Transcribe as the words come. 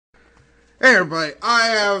Hey everybody,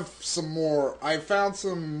 I found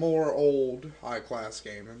some more old high-class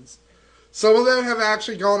gamings. Some of them have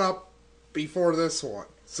actually gone up before this one.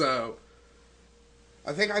 So,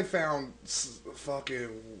 I think I found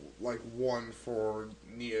one for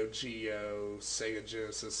Neo Geo, Sega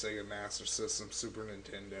Genesis, Sega Master System, Super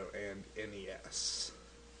Nintendo, and NES.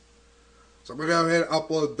 So I'm going to go ahead and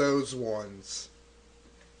upload those ones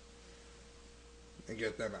and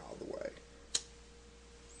get them out of the way.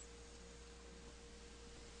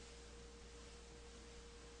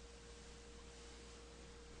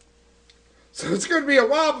 So it's going to be a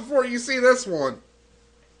while before you see this one.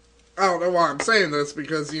 I don't know why I'm saying this,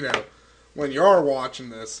 because, when you are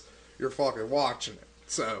watching this, you're fucking watching it.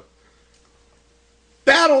 So,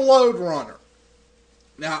 Battle Lode Runner.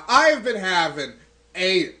 Now, I have been having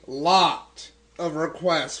a lot of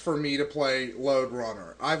requests for me to play Lode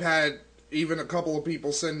Runner. I've had even a couple of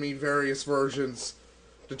people send me various versions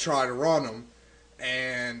to try to run them,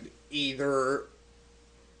 and either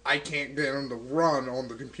I can't get them to run on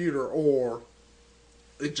the computer, or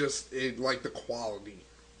the quality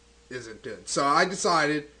isn't good. So I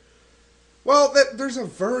decided, well, there's a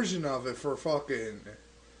version of it for fucking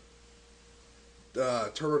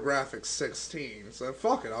TurboGrafx 16. So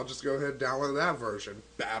fuck it, I'll just go ahead and download that version,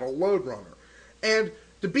 Battle Lode Runner. And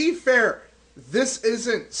to be fair, this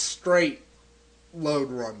isn't straight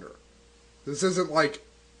Lode Runner. This isn't like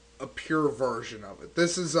a pure version of it.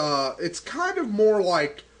 This is it's kind of more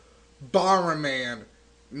like Bomberman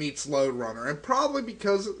meets Lode Runner, and probably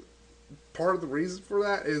because part of the reason for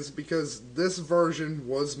that is because this version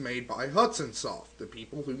was made by Hudson Soft, the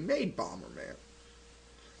people who made Bomberman.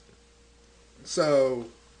 So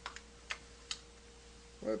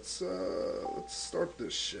let's start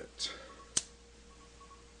this shit.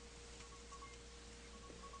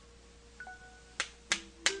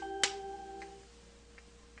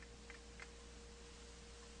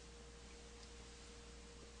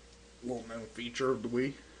 Little known feature of the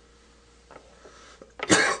Wii.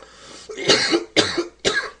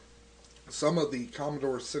 Some of the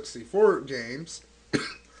Commodore 64 games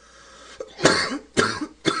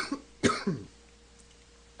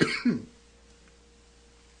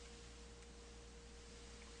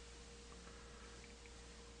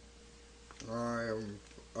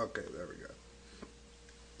okay, there we go.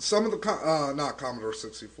 Some of the not Commodore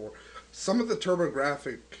 64. Some of the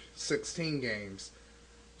TurboGrafx 16 games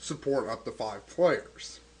support up to 5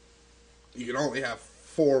 players. You can only have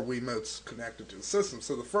 4 Wiimotes connected to the system,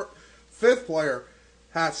 so the 5th player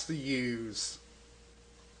has to use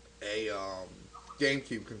a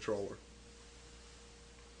GameCube controller.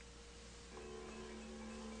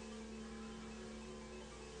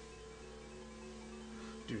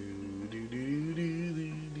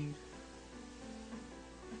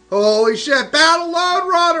 Holy shit, Battle Lode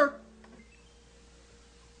Runner!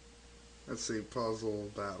 Let's see, puzzle,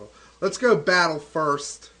 battle. Let's go battle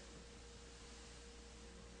first.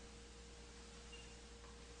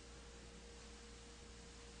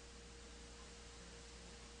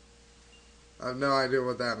 I have no idea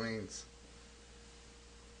what that means.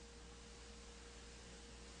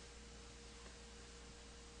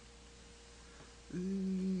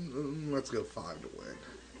 Let's go 5 to win.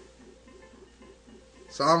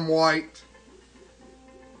 So I'm white.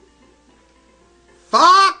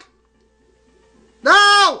 Fuck!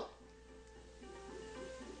 No!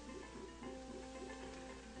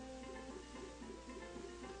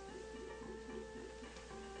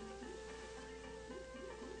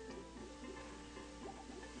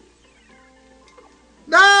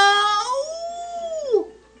 No!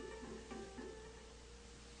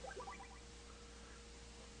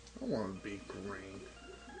 I want to be green.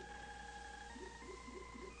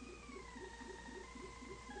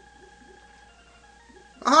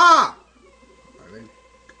 Aha!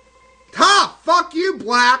 Ha! Fuck you,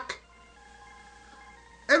 black!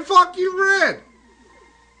 And fuck you, red!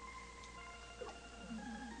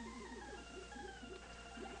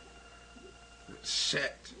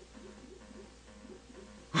 Shit.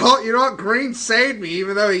 Well, you know what? Green saved me,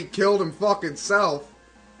 even though he killed him fucking self.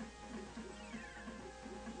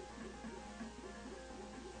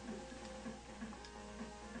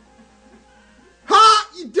 Ha!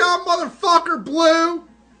 You dumb motherfucker, blue!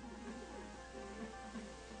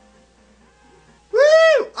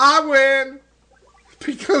 I win!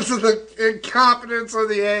 Because of the incompetence of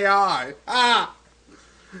the AI. Ah!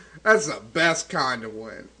 That's the best kind of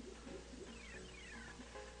win.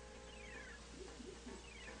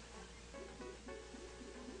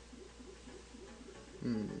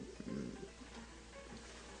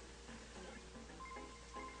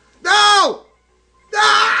 No!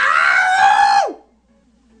 No!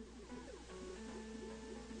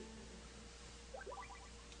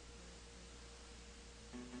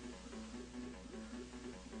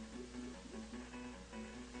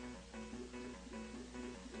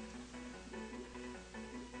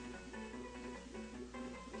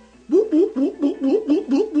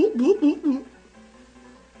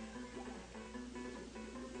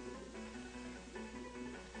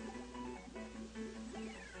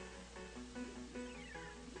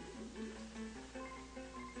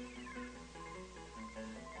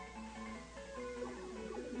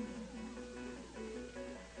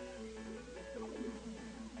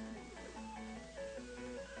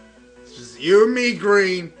 It's just you and me,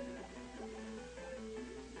 Green.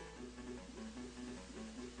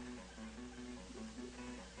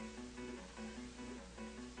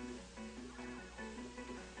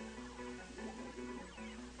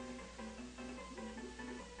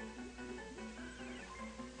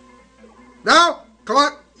 No! Come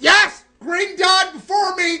on! Yes! Green died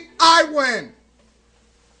before me! I win!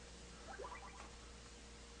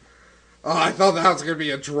 Oh, I thought that was going to be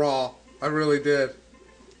a draw. I really did.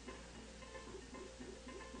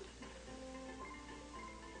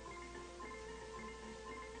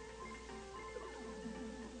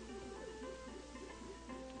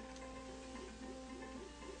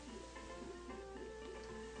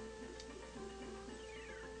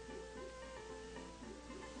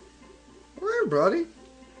 Where, buddy?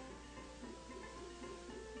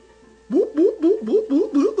 Boop, boop, boop, boop,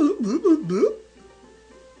 boop, boop, boop, boop, boop, boop.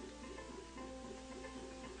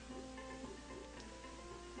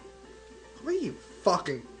 What are you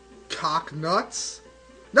fucking cock nuts?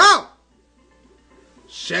 No!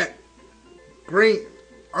 Shit. Green.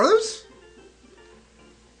 Are those?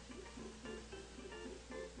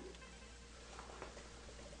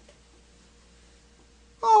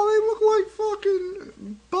 Oh, they look like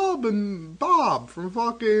fucking Bub and Bob from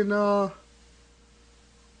fucking,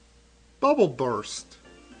 Bubble Burst.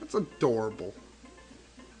 That's adorable.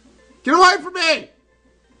 Get away from me!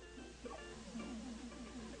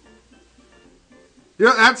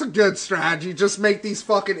 Yeah, that's a good strategy. Just make these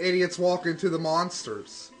fucking idiots walk into the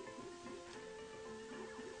monsters.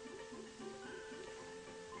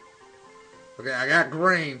 Okay, I got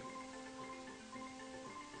green.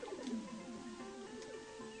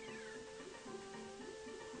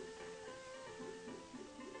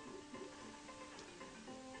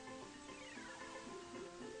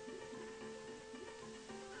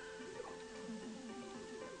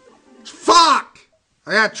 Fuck!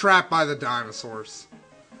 I got trapped by the dinosaurs.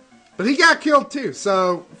 But he got killed too,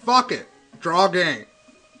 so fuck it. Draw game.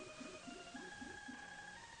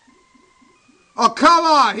 Oh, come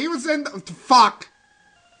on! He was in the... Fuck!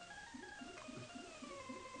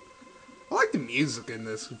 I like the music in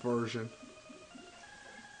this version.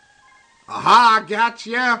 Aha!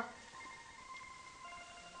 Gotcha!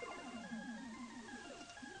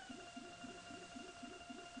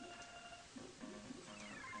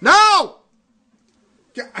 No!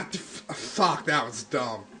 Fuck, that was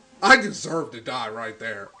dumb. I deserve to die right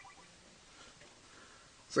there.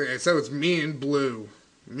 So, okay, so it's me and Blue.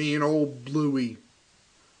 Me and old Bluey.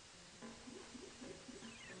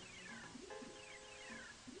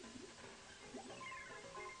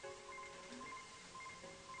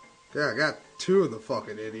 Yeah, I got two of the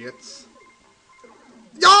fucking idiots.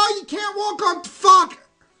 Oh, you can't walk on... Fuck!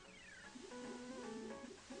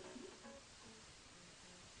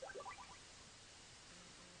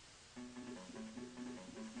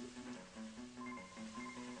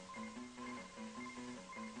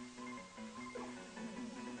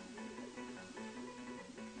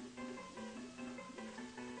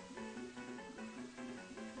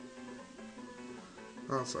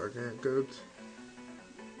 Oh, sorry, I can't go.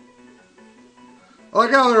 I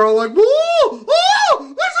like how they're all like, whoa! Oh!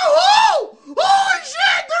 There's a hole! Holy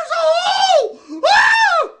shit! There's a hole!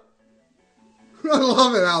 Ah! I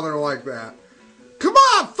love it how they're like that. Come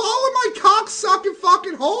on! Follow my cock-sucking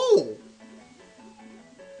fucking hole!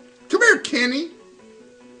 Come here, Kenny!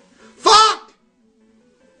 Fuck!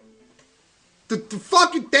 The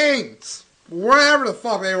fucking things! Wherever the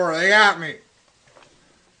fuck they were, they got me.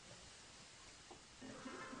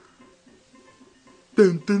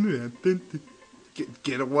 Dun, dun, dun, dun, dun.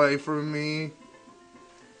 Get away from me.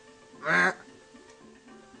 Ah.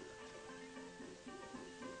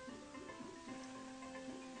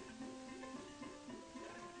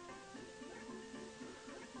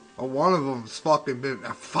 Oh, one of them's fucking been...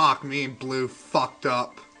 fuck, me and Blue fucked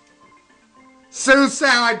up.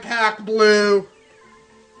 Suicide pack, Blue.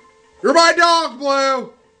 You're my dog,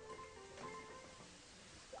 Blue.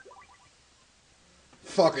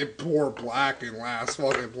 Fucking poor Black in last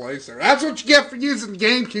fucking place there. That's what you get for using the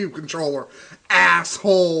GameCube controller,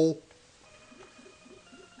 asshole.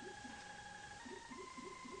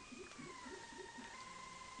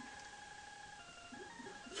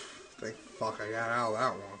 Thank fuck I got out of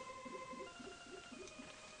that one.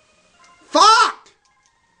 Fuck!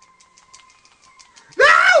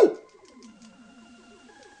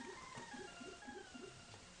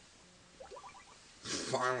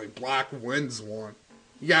 apparently black wins one.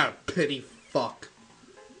 You got a pity fuck.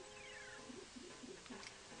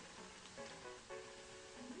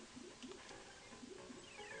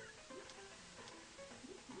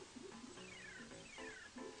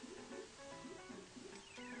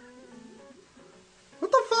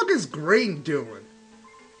 What the fuck is green doing?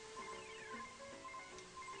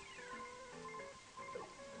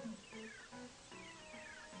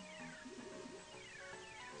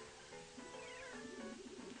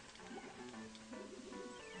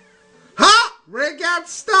 Ha! Red got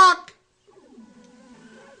stuck!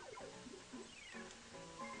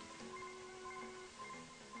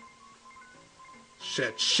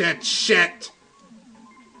 Shit, shit, shit!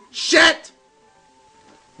 Shit!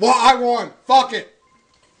 Well, I won. Fuck it.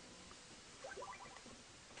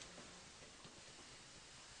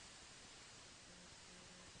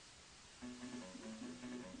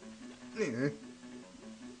 Yeah.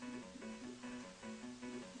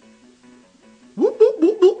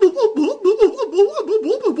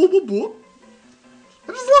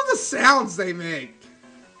 I just love the sounds they make.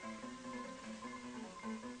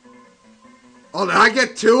 Oh, did I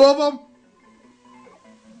get two of them?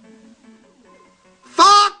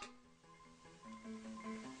 Fuck!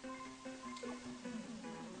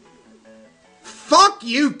 Fuck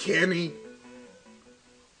you, Kenny.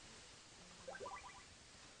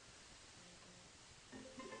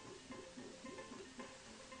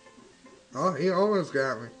 Oh, he almost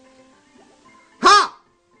got me. Ha!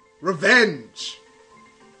 Revenge.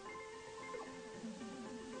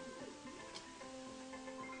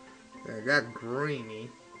 Yeah, I got Greeny.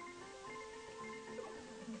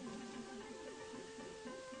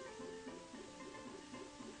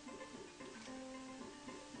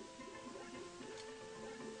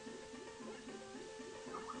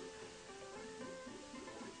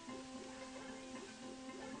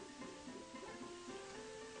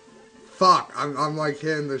 Fuck, I'm like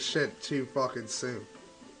hitting the shit too fucking soon.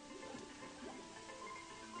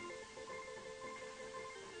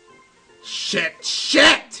 Shit,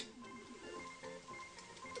 shit!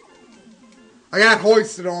 I got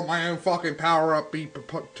hoisted on my own fucking power-up beat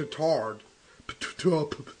petard.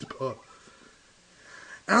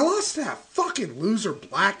 And I lost to that fucking loser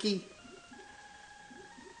Blackie.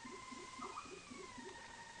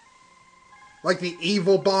 Like the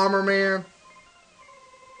evil Bomberman.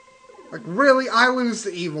 Like, really? I lose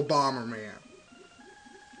to evil Bomberman.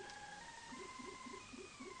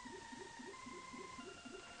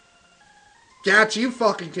 Got you,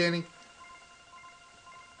 fucking Kenny.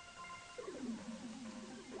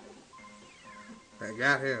 I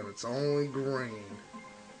got him. It's only green.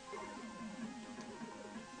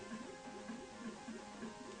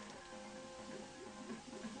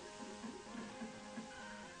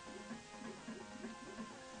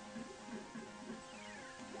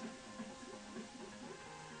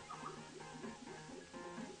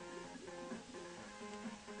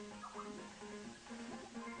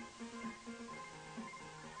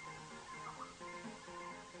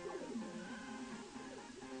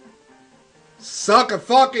 Suck a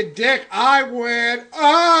fucking dick, I win.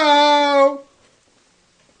 Oh!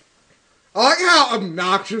 I like how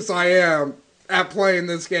obnoxious I am at playing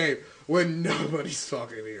this game when nobody's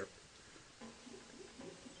fucking here.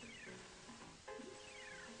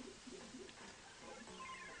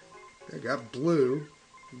 I got blue,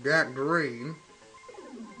 got green,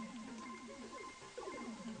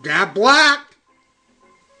 got black.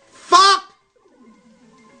 Fuck!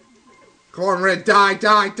 Come on, red, die,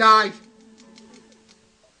 die, die.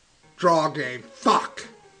 Draw game. Fuck.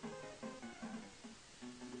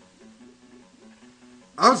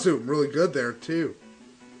 I was doing really good there, too.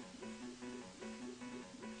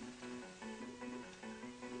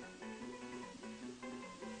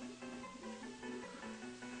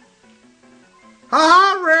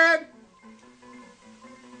 Ha-ha, red!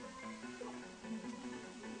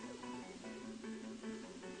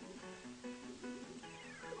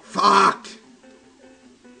 Fuck!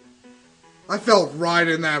 I fell right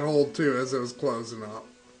in that hole, too, as it was closing up.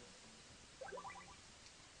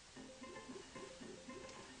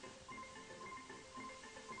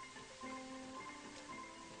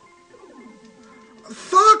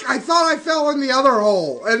 Fuck! I thought I fell in the other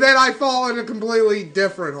hole, and then I fall in a completely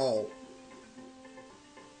different hole.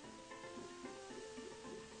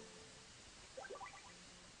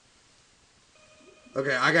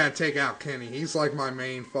 Okay, I gotta take out Kenny. He's like my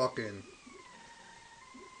main fucking...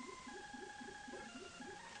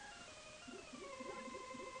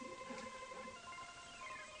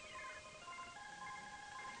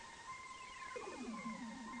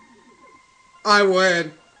 I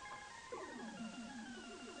win.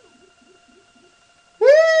 Woo!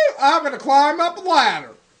 I'm gonna climb up a ladder.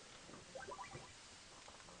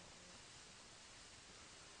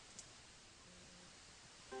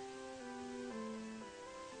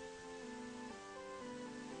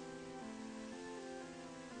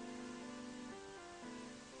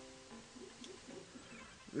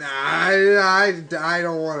 Nah, I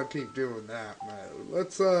don't want to keep doing that mode.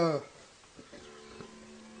 Let's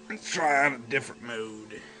try out a different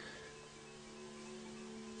mode.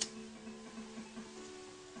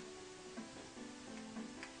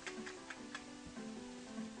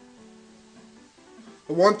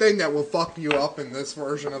 The one thing that will fuck you up in this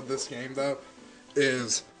version of this game, though,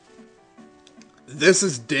 is this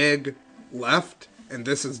is dig left and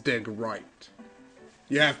this is dig right.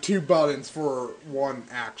 You have two buttons for one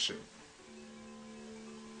action.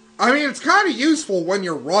 I mean, it's kind of useful when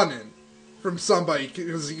you're running from somebody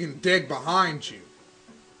because you can dig behind you.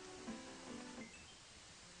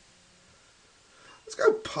 Let's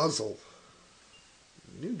go puzzle.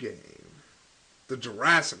 New game. The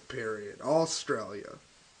Jurassic period, Australia.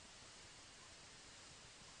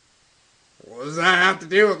 What does that have to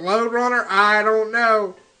do with Lode Runner? I don't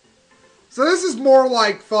know. So this is more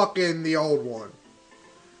like fucking the old one,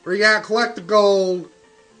 where you gotta collect the gold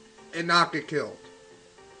and not get killed.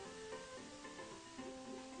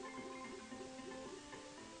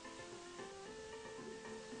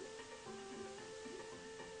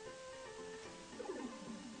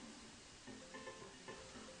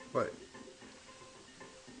 Wait.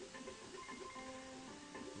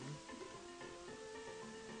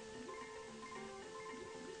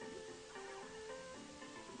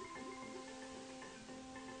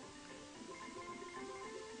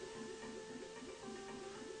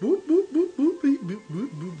 Boop, boop, boop, boop, boop, boop, boop,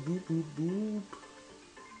 boop, boop, boop.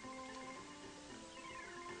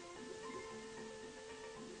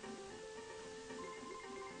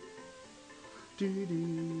 Do, do,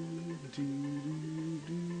 do, do,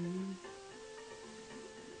 do.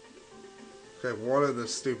 Okay, one of the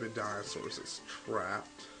stupid dinosaurs is trapped.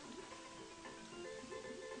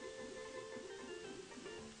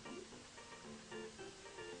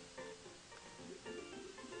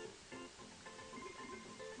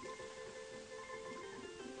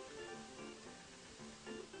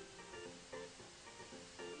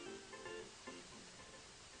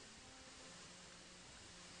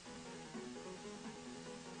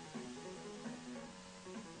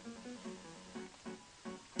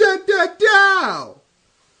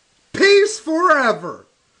 Peace forever.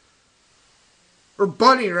 Or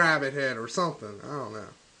bunny rabbit head or something. I don't know.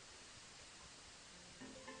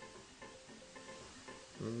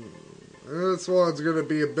 This one's going to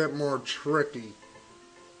be a bit more tricky.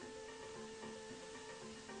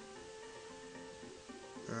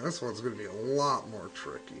 This one's going to be a lot more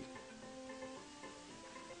tricky.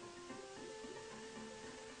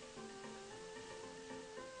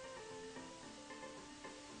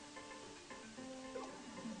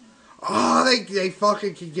 Oh, they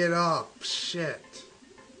fucking can get up. Shit.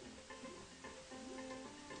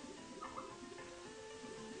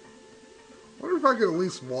 I wonder if I can at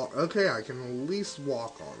least walk. Okay, I can at least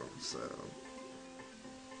walk on them, so.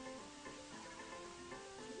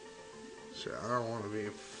 Shit, I don't want to be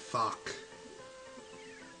a fuck.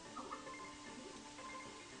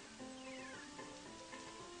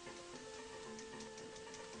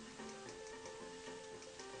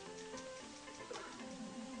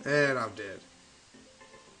 And I'm dead.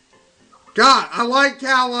 God, I like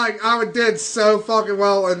how I did so fucking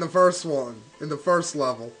well in the first one, in the first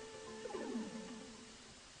level.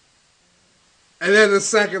 And then the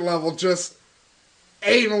second level just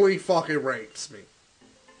anally fucking rapes me.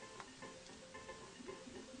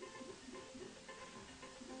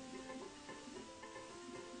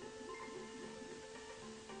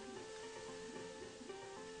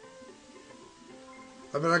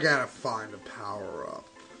 I mean, I gotta find a power up.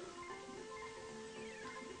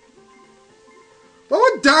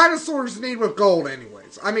 What would dinosaurs need with gold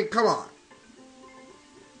anyways? I mean, come on.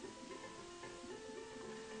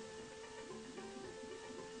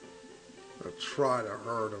 I'll try to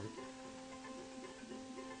hurt him.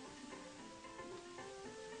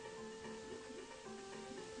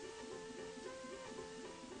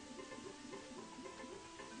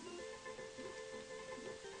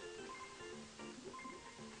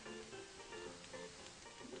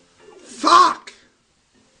 Fuck!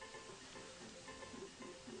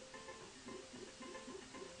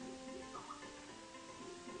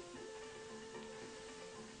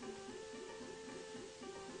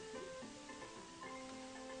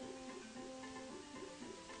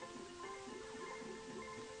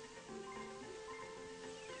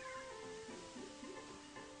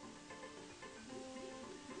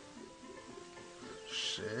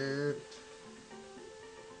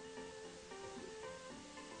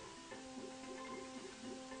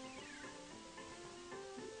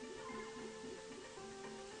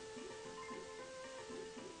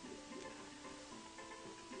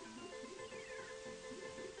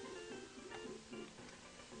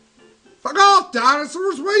 Fuck off,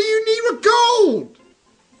 dinosaurs! What do you need with gold?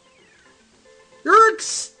 You're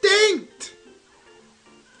extinct!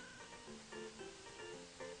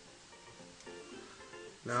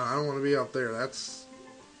 No, I don't want to be up there. That's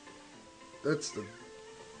the...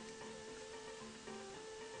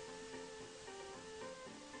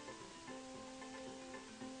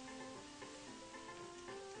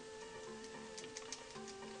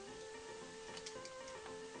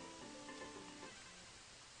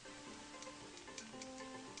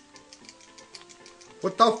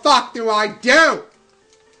 What the fuck do I do?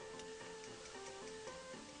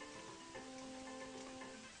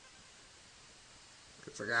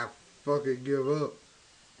 Guess I gotta fucking give up.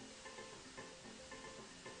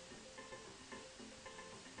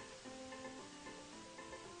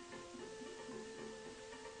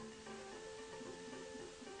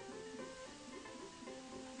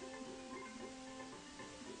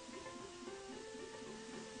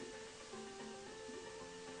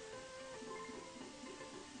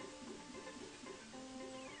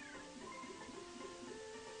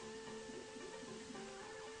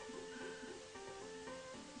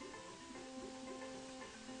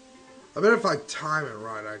 I bet if I time it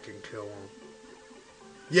right, I can kill him.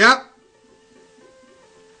 Yep.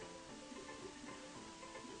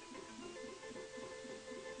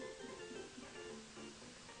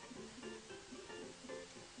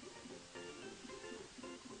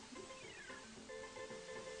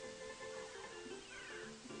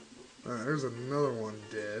 Alright, there's another one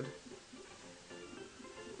dead.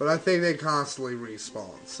 But I think they constantly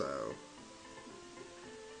respawn, so...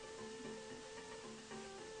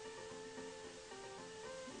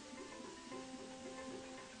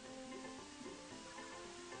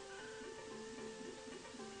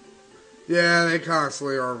 Yeah, they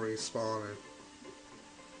constantly are respawning.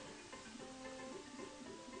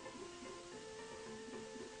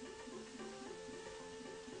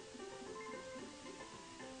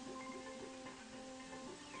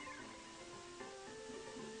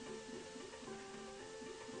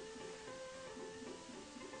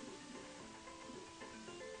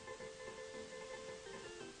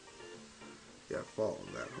 Yeah, fall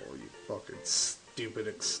in that hole, you fucking stupid,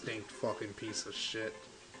 extinct fucking piece of shit.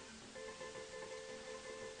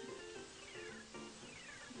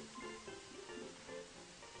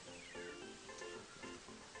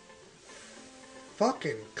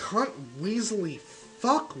 Fucking cunt weaselly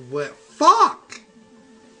fuck with fuck!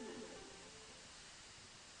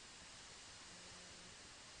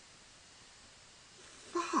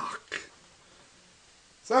 Fuck.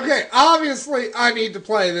 So, okay, obviously I need to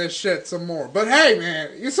play this shit some more. But hey,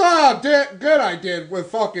 man, you saw how good I did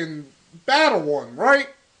with fucking Battle 1, right?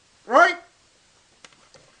 Right?